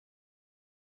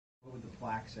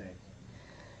flack's sake?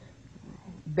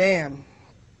 Band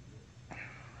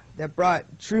that brought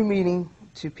true meaning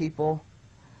to people,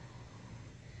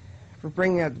 for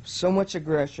bringing out so much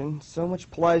aggression, so much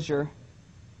pleasure,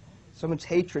 so much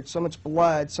hatred, so much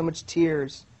blood, so much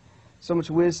tears, so much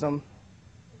wisdom.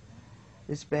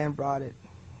 This band brought it.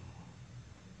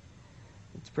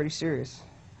 It's pretty serious.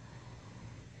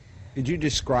 Could you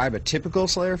describe a typical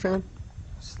Slayer fan?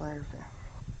 Slayer fan.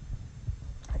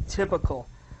 Typical.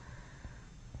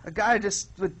 A guy just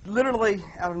would literally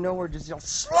out of nowhere just yell,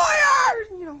 "Slayer!"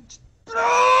 You know, just,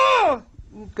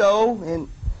 go and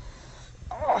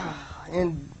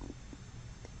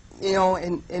you know,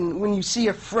 and when you see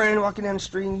a friend walking down the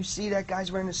street and you see that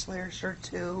guy's wearing a Slayer shirt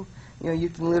too, you know, you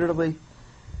can literally,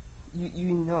 you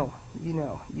know,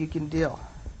 you can deal.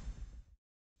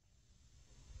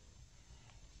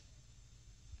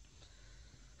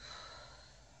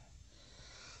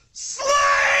 Slayer!